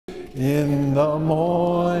in the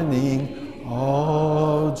morning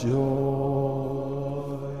all joy.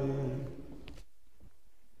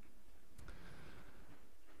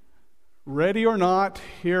 Ready or not,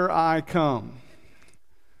 here I come.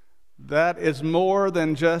 That is more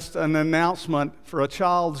than just an announcement for a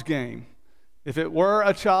child's game. If it were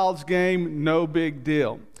a child's game, no big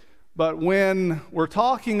deal. But when we're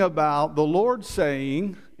talking about the Lord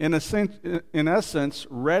saying, in essence,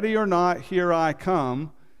 ready or not, here I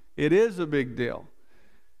come, it is a big deal.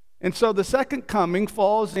 And so the second coming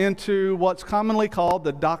falls into what's commonly called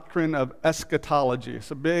the doctrine of eschatology.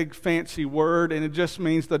 It's a big fancy word, and it just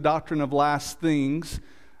means the doctrine of last things.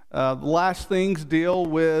 The last things deal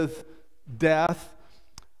with death,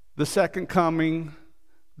 the second coming,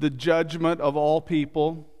 the judgment of all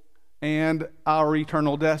people, and our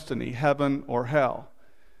eternal destiny, heaven or hell.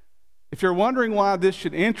 If you're wondering why this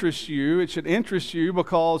should interest you, it should interest you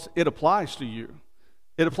because it applies to you.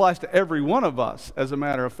 It applies to every one of us, as a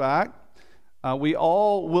matter of fact. We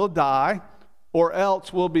all will die, or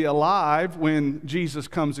else we'll be alive when Jesus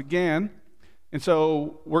comes again. And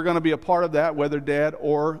so we're going to be a part of that, whether dead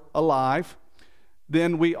or alive.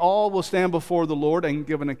 Then we all will stand before the Lord and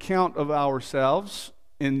give an account of ourselves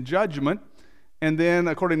in judgment. And then,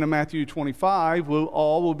 according to Matthew 25, we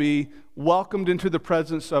all will be welcomed into the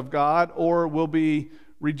presence of God, or will be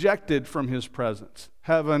rejected from His presence,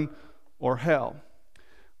 heaven or hell.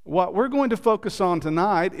 What we're going to focus on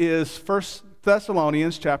tonight is 1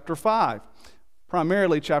 Thessalonians chapter 5,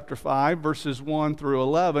 primarily chapter 5, verses 1 through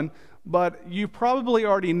 11. But you probably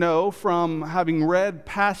already know from having read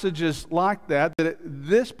passages like that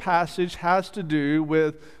this passage has to do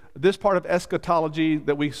with this part of eschatology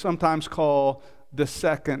that we sometimes call the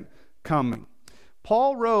second coming.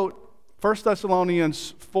 Paul wrote 1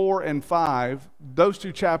 Thessalonians 4 and 5, those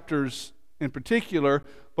two chapters in particular,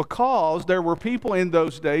 because there were people in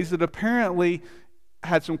those days that apparently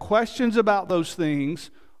had some questions about those things,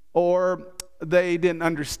 or they didn't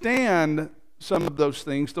understand some of those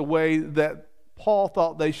things the way that Paul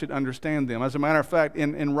thought they should understand them. As a matter of fact,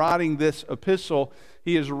 in writing this epistle,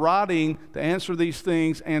 he is writing to answer these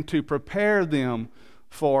things and to prepare them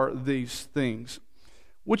for these things.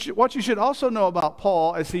 What you should also know about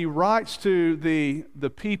Paul as he writes to the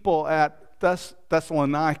people at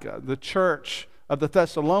Thessalonica, the church of the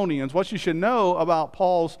Thessalonians, what you should know about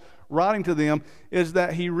Paul's writing to them is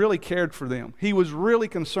that he really cared for them. He was really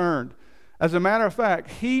concerned. As a matter of fact,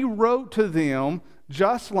 he wrote to them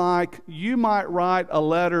just like you might write a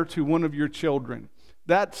letter to one of your children.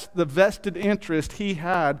 That's the vested interest he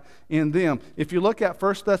had in them. If you look at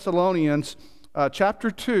 1 Thessalonians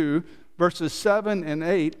chapter 2, verses 7 and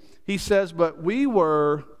 8, he says, "But we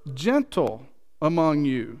were gentle among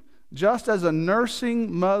you, just as a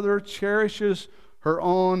nursing mother cherishes her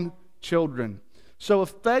own children. So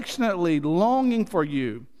affectionately longing for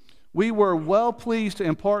you, we were well pleased to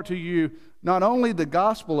impart to you not only the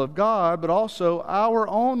gospel of God, but also our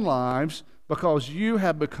own lives, because you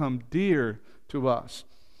have become dear to us."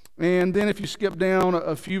 And then if you skip down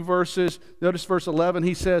a few verses, notice verse 11,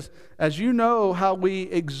 he says, "As you know how we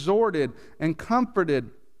exhorted and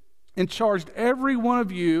comforted and charged every one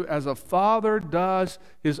of you as a father does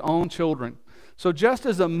his own children." So just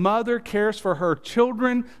as a mother cares for her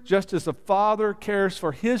children, just as a father cares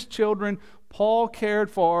for his children, Paul cared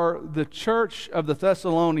for the church of the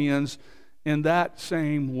Thessalonians in that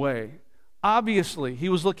same way. Obviously, he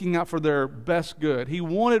was looking out for their best good. He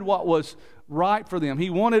wanted what was right for them. He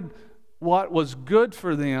wanted what was good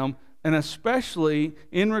for them, and especially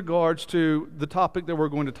in regards to the topic that we're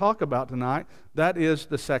going to talk about tonight, that is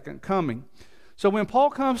the second coming. So when Paul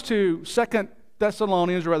comes to 2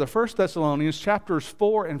 Thessalonians, or rather 1 Thessalonians, chapters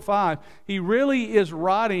 4 and 5, he really is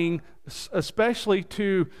writing especially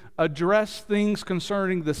to address things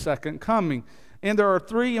concerning the second coming. And there are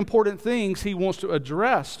three important things he wants to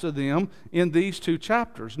address to them in these two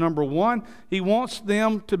chapters. Number one, he wants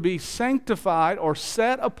them to be sanctified or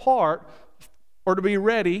set apart or to be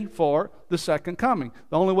ready for the second coming.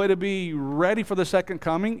 The only way to be ready for the second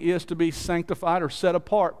coming is to be sanctified or set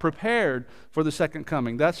apart, prepared for the second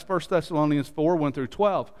coming. That's 1 Thessalonians 4, 1 through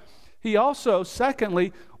 12. He also,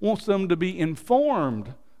 secondly, wants them to be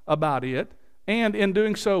informed about it, and in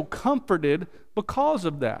doing so, comforted because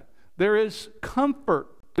of that. There is comfort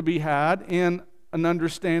to be had in an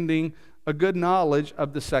understanding, a good knowledge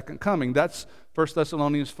of the second coming. That's 1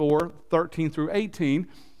 Thessalonians 4, 13 through 18.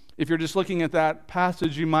 If you're just looking at that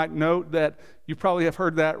passage, you might note that you probably have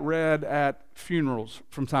heard that read at funerals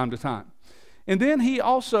from time to time. And then he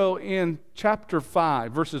also, in chapter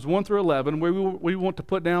 5, verses 1 through 11, where we want to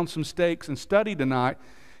put down some stakes and study tonight,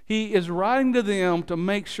 he is writing to them to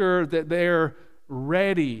make sure that they're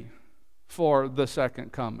ready for the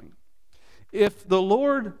second coming. If the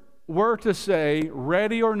Lord were to say,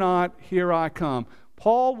 ready or not, here I come,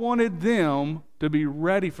 Paul wanted them to be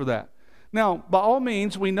ready for that. Now, by all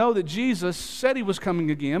means, we know that Jesus said he was coming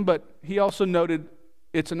again, but he also noted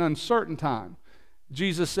it's an uncertain time.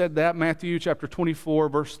 Jesus said that, Matthew chapter 24,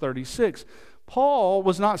 verse 36. Paul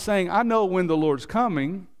was not saying, I know when the Lord's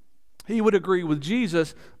coming. He would agree with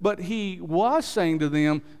Jesus, but he was saying to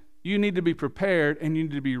them, you need to be prepared and you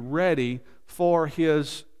need to be ready for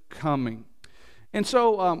his coming. And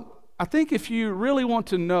so I think if you really want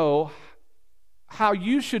to know how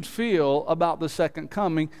you should feel about the second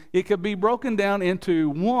coming, it could be broken down into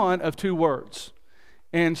one of two words.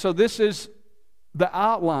 And so this is the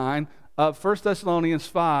outline of 1 Thessalonians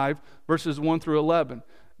 5, verses 1 through 11.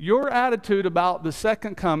 Your attitude about the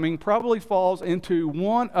second coming probably falls into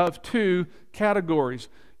one of two categories.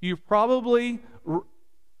 You probably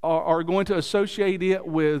are going to associate it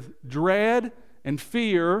with dread and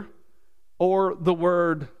fear, or the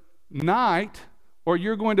word night, or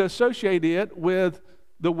you're going to associate it with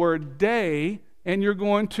the word day, and you're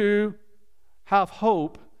going to have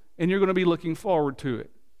hope, and you're going to be looking forward to it.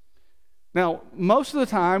 Now, most of the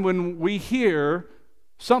time when we hear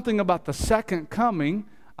something about the second coming,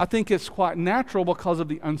 I think it's quite natural because of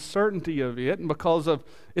the uncertainty of it and because of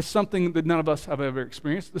it's something that none of us have ever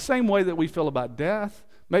experienced. The same way that we feel about death,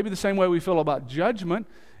 maybe the same way we feel about judgment.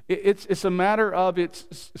 It's a matter of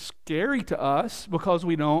it's scary to us because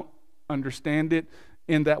we don't understand it,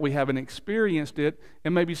 in that we haven't experienced it,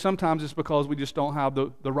 and maybe sometimes it's because we just don't have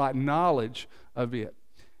the right knowledge of it.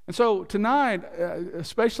 And so tonight,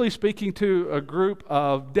 especially speaking to a group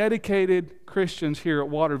of dedicated Christians here at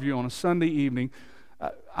Waterview on a Sunday evening,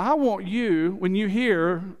 I want you, when you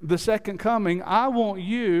hear the second coming, I want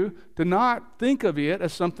you to not think of it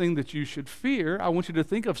as something that you should fear. I want you to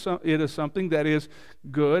think of it as something that is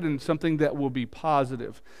good and something that will be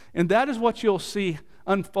positive. And that is what you'll see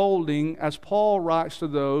unfolding as Paul writes to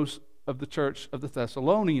those of the church of the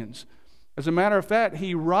Thessalonians. As a matter of fact,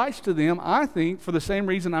 he writes to them, I think, for the same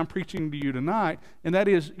reason I'm preaching to you tonight, and that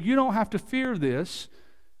is, you don't have to fear this.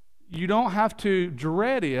 You don't have to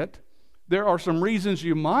dread it. There are some reasons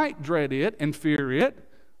you might dread it and fear it,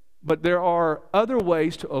 but there are other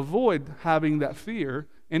ways to avoid having that fear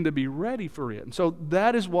and to be ready for it. And so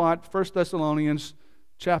that is what 1 Thessalonians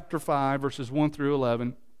chapter 5, verses 1 through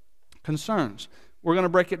 11 concerns. We're going to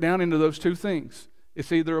break it down into those two things.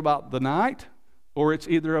 It's either about the night or it's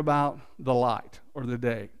either about the light or the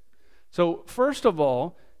day. So first of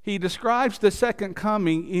all, he describes the second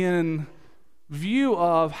coming in view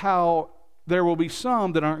of how there will be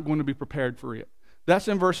some that aren't going to be prepared for it. That's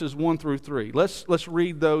in verses 1 through 3. Let's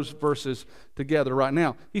read those verses together right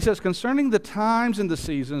now. He says, concerning the times and the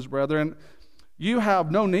seasons, brethren, you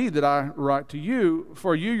have no need that I write to you,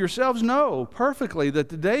 for you yourselves know perfectly that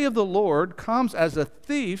the day of the Lord comes as a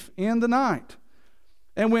thief in the night.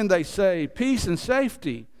 And when they say peace and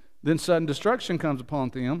safety, then sudden destruction comes upon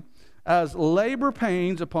them, as labor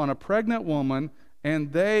pains upon a pregnant woman,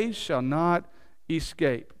 and they shall not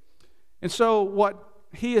escape. And so what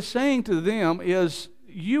he is saying to them is,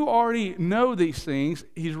 you already know these things.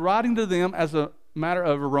 He's writing to them as a matter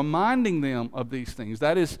of reminding them of these things.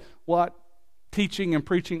 That is what teaching and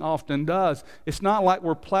preaching often does. It's not like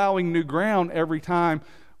we're plowing new ground every time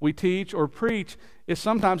we teach or preach.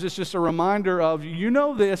 Sometimes it's just a reminder of, you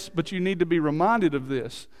know this, but you need to be reminded of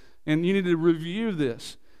this, and you need to review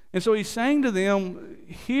this. And so he's saying to them,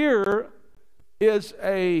 here is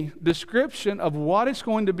a description of what it's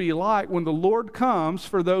going to be like when the Lord comes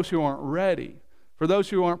for those who aren't ready, for those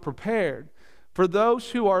who aren't prepared, for those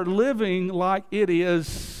who are living like it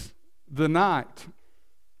is the night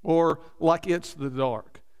or like it's the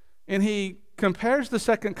dark. And he compares the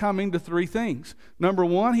second coming to three things. Number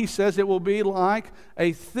one, he says it will be like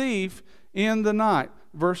a thief in the night.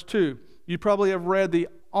 Verse 2. You probably have read the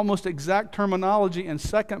almost exact terminology in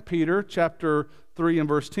 2 Peter chapter 3 and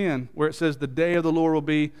verse 10, where it says the day of the Lord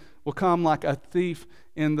will come like a thief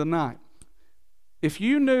in the night. If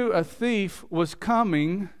you knew a thief was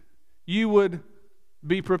coming, you would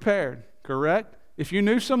be prepared, correct? If you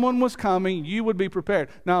knew someone was coming, you would be prepared.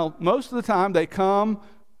 Now, most of the time they come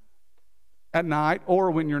at night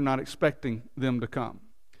or when you're not expecting them to come.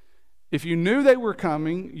 If you knew they were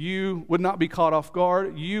coming, you would not be caught off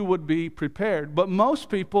guard. You would be prepared. But most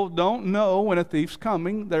people don't know when a thief's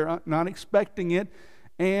coming. They're not expecting it,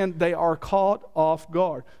 and they are caught off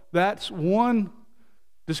guard. That's one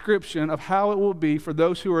description of how it will be for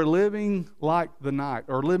those who are living like the night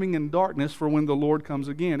or living in darkness for when the Lord comes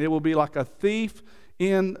again. It will be like a thief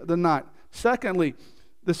in the night. Secondly,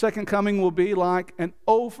 the second coming will be like an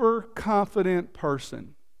overconfident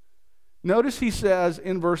person. Notice he says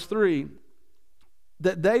in verse 3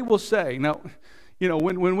 that they will say. Now,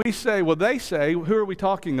 when we say, well, they say, who are we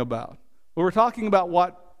talking about? Well, we're talking about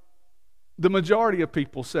what the majority of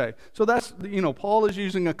people say. So that's, Paul is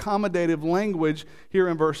using accommodative language here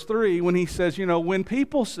in verse 3 when he says, when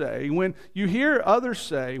people say, when you hear others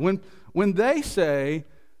say, when they say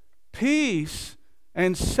peace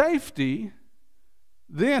and safety,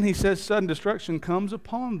 then he says sudden destruction comes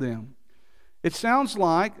upon them. It sounds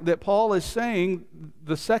like that Paul is saying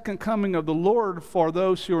the second coming of the Lord for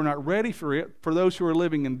those who are not ready for it, for those who are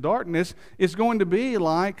living in darkness, is going to be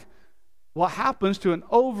like what happens to an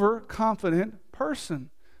overconfident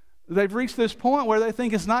person. They've reached this point where they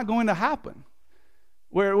think it's not going to happen,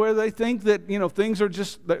 where they think that things are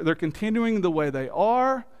just, they're continuing the way they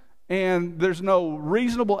are, and there's no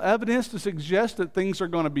reasonable evidence to suggest that things are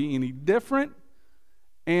going to be any different.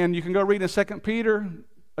 And you can go read in 2 Peter,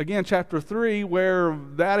 again, chapter 3, where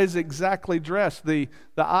that is exactly addressed. The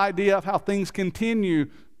idea of how things continue,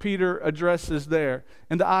 Peter addresses there.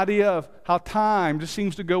 And the idea of how time just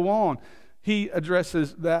seems to go on, he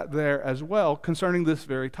addresses that there as well concerning this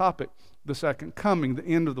very topic, the second coming, the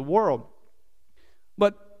end of the world.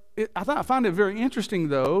 But I find it very interesting,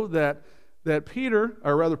 though, that Peter,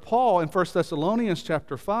 or rather Paul, in 1 Thessalonians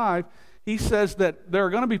chapter 5, he says that there are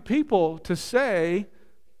going to be people to say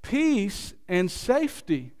peace and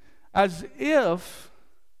safety, as if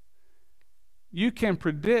you can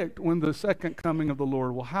predict when the second coming of the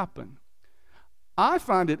Lord will happen. I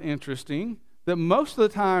find it interesting that most of the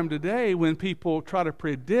time today when people try to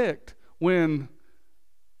predict when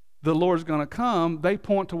the Lord's going to come, they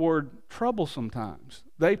point toward troublesome times.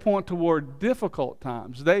 They point toward difficult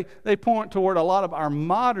times. They point toward a lot of our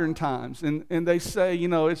modern times, and they say,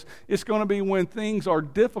 it's going to be when things are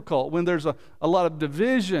difficult, when there's a lot of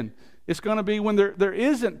division. It's going to be when there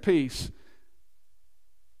isn't peace.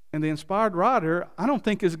 And the inspired writer, I don't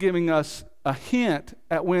think, is giving us a hint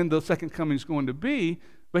at when the second coming is going to be,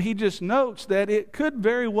 but he just notes that it could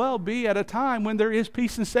very well be at a time when there is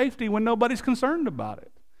peace and safety, when nobody's concerned about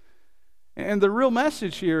it. And the real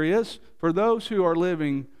message here is, for those who are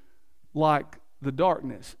living like the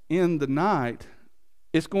darkness in the night,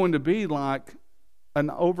 it's going to be like an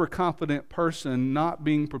overconfident person not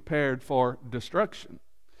being prepared for destruction.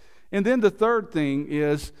 And then the third thing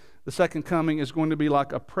is, the second coming is going to be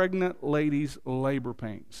like a pregnant lady's labor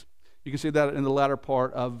pains. You can see that in the latter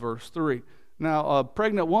part of verse 3. Now, a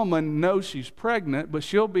pregnant woman knows she's pregnant, but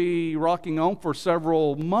she'll be rocking on for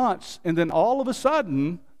several months, and then all of a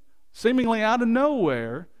sudden, seemingly out of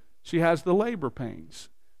nowhere, she has the labor pains.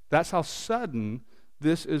 That's how sudden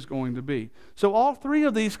this is going to be. So all three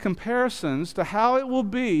of these comparisons to how it will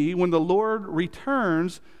be when the Lord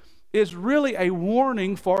returns is really a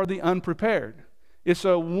warning for the unprepared. It's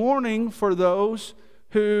a warning for those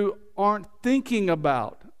who aren't thinking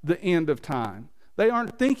about the end of time. They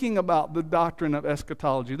aren't thinking about the doctrine of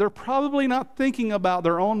eschatology. They're probably not thinking about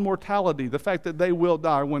their own mortality, the fact that they will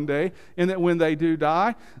die one day, and that when they do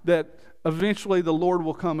die, that eventually the Lord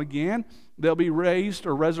will come again. They'll be raised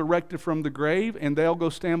or resurrected from the grave, and they'll go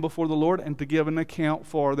stand before the Lord and to give an account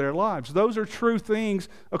for their lives. Those are true things,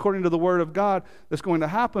 according to the Word of God, that's going to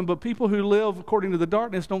happen. But people who live according to the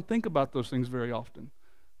darkness don't think about those things very often.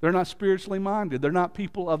 They're not spiritually minded. They're not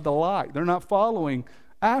people of the light. They're not following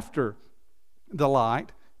after the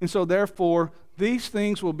light. And so therefore, these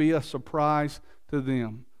things will be a surprise to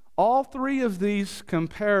them. All three of these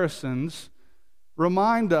comparisons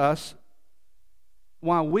remind us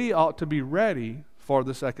why we ought to be ready for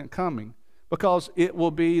the second coming. Because it will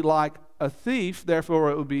be like a thief, therefore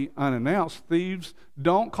it will be unannounced. Thieves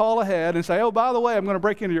don't call ahead and say, oh, by the way, I'm going to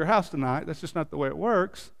break into your house tonight. That's just not the way it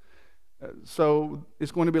works. So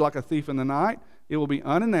it's going to be like a thief in the night. It will be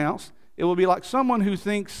unannounced. It will be like someone who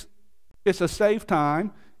thinks it's a safe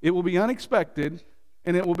time. It will be unexpected.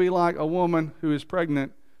 And it will be like a woman who is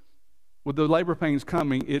pregnant with the labor pains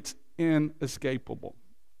coming. It's inescapable.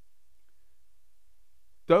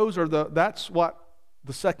 That's what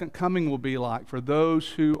the second coming will be like for those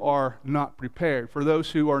who are not prepared, for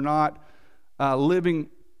those who are not living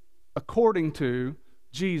according to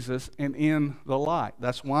Jesus and in the light.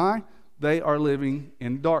 That's why they are living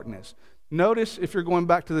in darkness. Notice, if you're going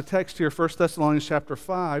back to the text here, 1 Thessalonians chapter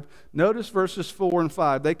 5, notice verses 4 and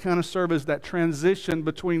 5. They kind of serve as that transition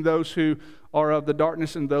between those who are of the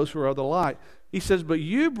darkness and those who are of the light. He says, but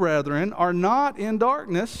you, brethren, are not in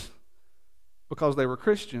darkness, because they were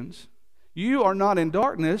Christians. You are not in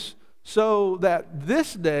darkness, so that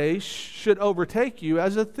this day should overtake you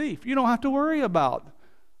as a thief. You don't have to worry about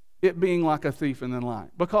it being like a thief in the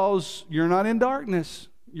night, because you're not in darkness.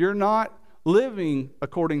 You're not living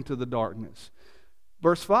according to the darkness.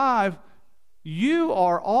 Verse 5, You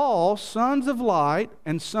are all sons of light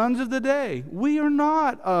and sons of the day. We are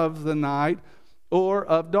not of the night or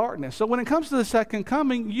of darkness. So when it comes to the second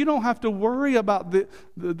coming, you don't have to worry about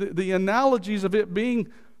the analogies of it being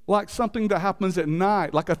like something that happens at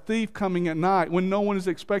night, like a thief coming at night when no one is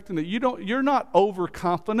expecting it. You're not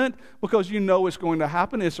overconfident because you know it's going to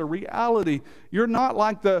happen. It's a reality. You're not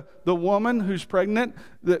like the woman who's pregnant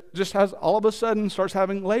that just has all of a sudden starts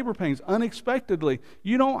having labor pains unexpectedly.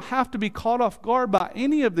 You don't have to be caught off guard by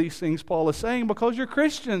any of these things Paul is saying because you're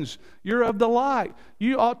Christians. You're of the light.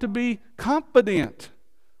 You ought to be confident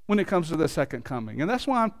when it comes to the second coming. And that's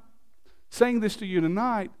why I'm saying this to you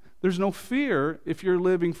tonight. There's no fear if you're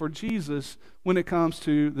living for Jesus when it comes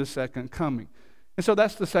to the second coming. And so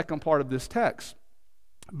that's the second part of this text.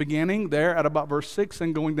 Beginning there at about verse 6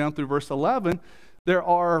 and going down through verse 11, there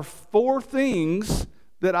are 4 things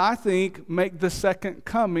that I think make the second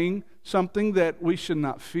coming something that we should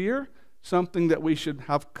not fear, something that we should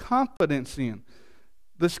have confidence in.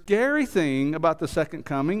 The scary thing about the second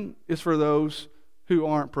coming is for those who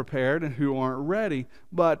aren't prepared and who aren't ready.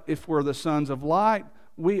 But if we're the sons of light,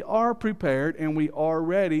 we are prepared and we are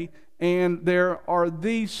ready, and there are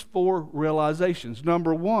these 4 realizations.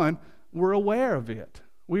 Number 1, we're aware of it.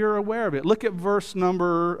 We are aware of it. Look at verses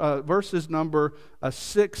number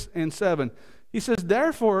 6 and 7. He says,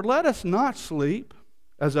 "Therefore, let us not sleep,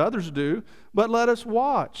 as others do, but let us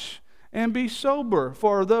watch and be sober.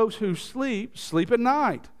 For those who sleep, sleep at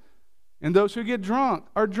night, and those who get drunk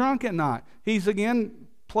are drunk at night." He's again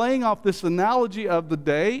playing off this analogy of the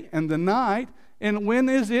day and the night. And when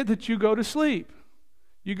is it that you go to sleep?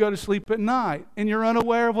 You go to sleep at night, and you're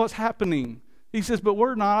unaware of what's happening. He says, but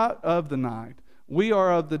we're not of the night. We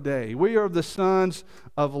are of the day. We are of the sons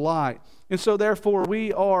of light. And so therefore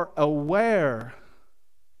we are aware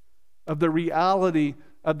of the reality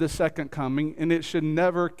of the second coming, and it should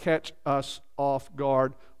never catch us off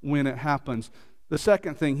guard when it happens. The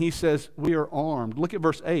second thing, he says, we are armed. Look at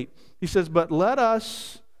verse 8. He says, but let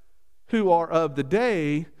us who are of the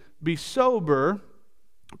day be sober,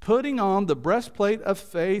 putting on the breastplate of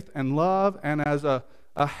faith and love, and as a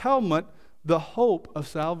helmet, the hope of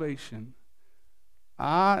salvation.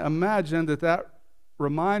 I imagine that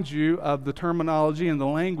reminds you of the terminology and the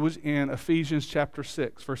language in Ephesians chapter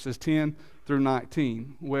 6, verses 10 through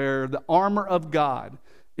 19, where the armor of God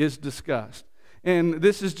is discussed. And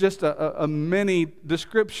this is just a mini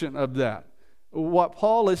description of that. What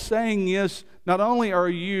Paul is saying is, not only are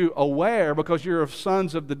you aware because you're of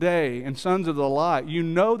sons of the day and sons of the light, you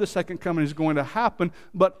know the second coming is going to happen,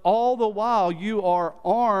 but all the while you are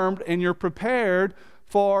armed and you're prepared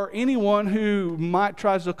for anyone who might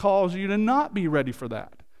try to cause you to not be ready for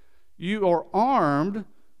that. You are armed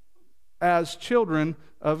as children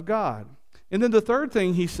of God. And then the third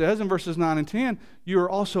thing he says in verses 9 and 10, you are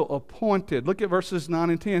also appointed. Look at verses 9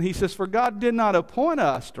 and 10. He says, for God did not appoint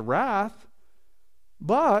us to wrath,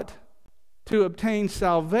 but to obtain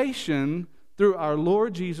salvation through our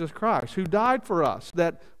Lord Jesus Christ, who died for us,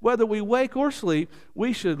 that whether we wake or sleep,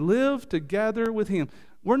 we should live together with him.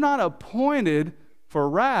 We're not appointed for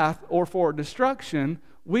wrath or for destruction.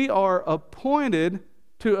 We are appointed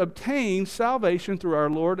to obtain salvation through our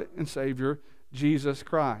Lord and Savior, Jesus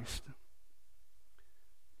Christ.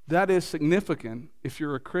 That is significant if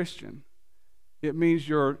you're a Christian. It means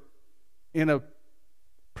you're in a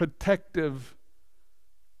protective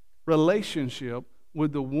relationship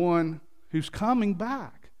with the one who's coming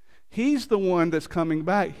back. He's the one that's coming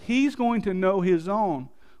back. He's going to know his own.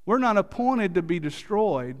 We're not appointed to be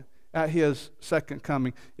destroyed at his second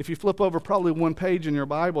coming. If you flip over probably one page in your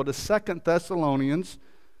Bible to 2 Thessalonians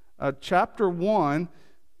chapter 1,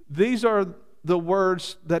 these are the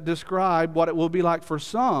words that describe what it will be like for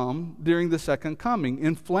some during the second coming.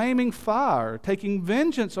 In flaming fire, taking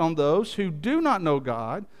vengeance on those who do not know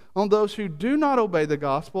God, on those who do not obey the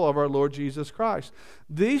gospel of our Lord Jesus Christ.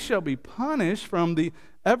 These shall be punished from the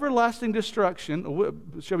everlasting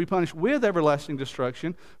destruction, shall be punished with everlasting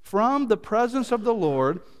destruction from the presence of the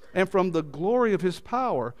Lord and from the glory of his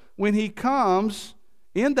power, when he comes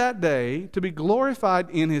in that day to be glorified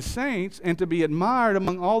in his saints and to be admired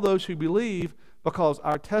among all those who believe, because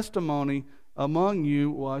our testimony among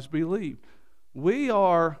you was believed. We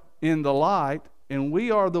are in the light, and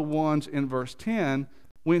we are the ones in verse 10.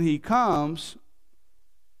 When he comes,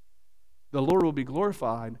 the Lord will be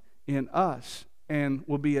glorified in us and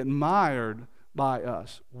will be admired by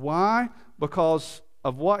us. Why? Because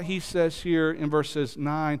of what he says here in verses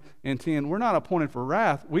 9 and 10. We're not appointed for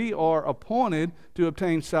wrath. We are appointed to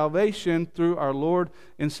obtain salvation through our Lord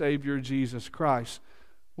and Savior Jesus Christ.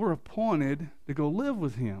 We're appointed to go live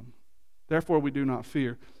with him. Therefore, we do not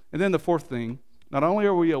fear. And then the fourth thing, not only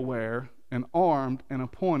are we aware and armed and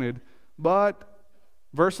appointed. But,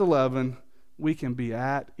 verse 11, we can be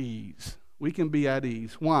at ease. We can be at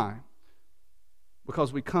ease. Why?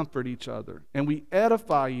 Because we comfort each other and we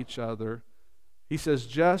edify each other. He says,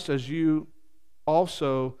 just as you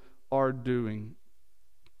also are doing.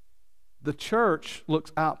 The church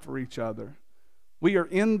looks out for each other. We are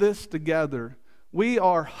in this together. We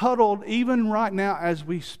are huddled even right now as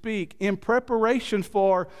we speak in preparation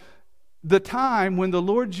for the time when the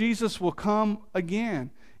Lord Jesus will come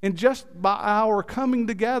again. And just by our coming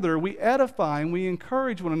together, we edify and we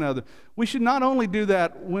encourage one another. We should not only do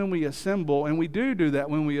that when we assemble, and we do that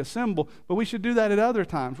when we assemble, but we should do that at other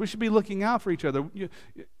times. We should be looking out for each other.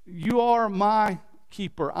 You are my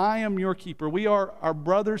keeper. I am your keeper. We are our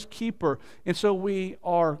brother's keeper. And so we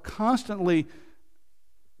are constantly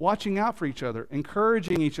watching out for each other,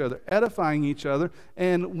 encouraging each other, edifying each other.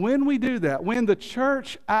 And when we do that, when the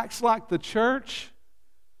church acts like the church,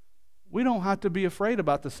 we don't have to be afraid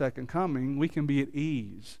about the second coming. We can be at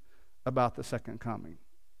ease about the second coming.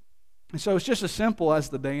 And so it's just as simple as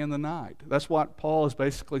the day and the night. That's what Paul is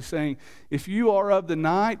basically saying. If you are of the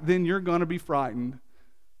night, then you're going to be frightened,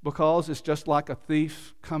 because it's just like a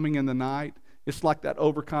thief coming in the night. It's like that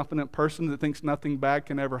overconfident person that thinks nothing bad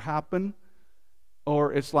can ever happen.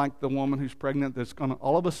 Or it's like the woman who's pregnant that's going to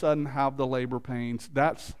all of a sudden have the labor pains.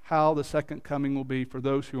 That's how the second coming will be for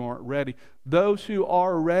those who aren't ready. Those who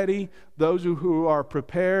are ready, those who are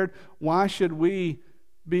prepared, why should we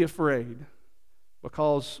be afraid?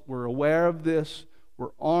 Because we're aware of this,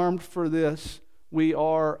 we're armed for this, we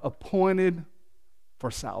are appointed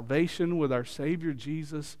for salvation with our Savior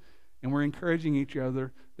Jesus, and we're encouraging each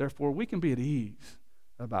other. Therefore, we can be at ease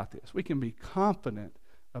about this. We can be confident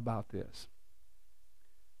about this.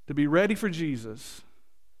 To be ready for Jesus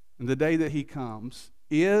in the day that He comes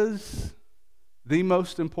is the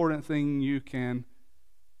most important thing you can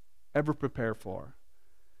ever prepare for.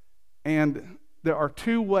 And there are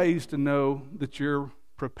two ways to know that you're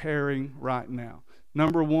preparing right now.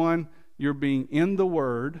 Number one, you're being in the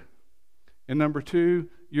Word. And number two,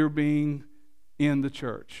 you're being in the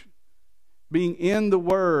church. Being in the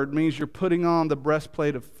Word means you're putting on the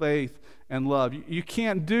breastplate of faith and love. You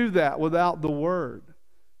can't do that without the Word.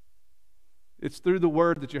 It's through the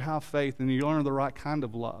Word that you have faith and you learn the right kind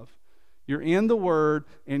of love. You're in the Word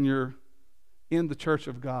and you're in the church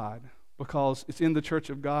of God, because it's in the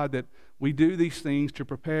church of God that we do these things to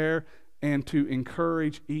prepare and to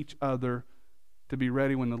encourage each other to be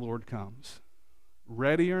ready when the Lord comes.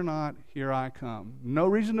 Ready or not, here I come. No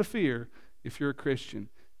reason to fear if you're a Christian.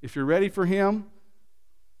 If you're ready for Him,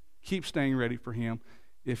 keep staying ready for Him.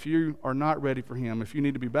 If you are not ready for Him, if you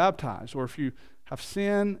need to be baptized, or if you have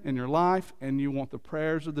sin in your life and you want the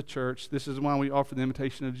prayers of the church, this is why we offer the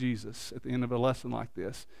invitation of Jesus at the end of a lesson like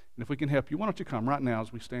this. And if we can help you, why don't you come right now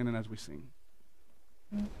as we stand and as we sing.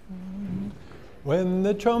 When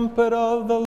the trumpet of the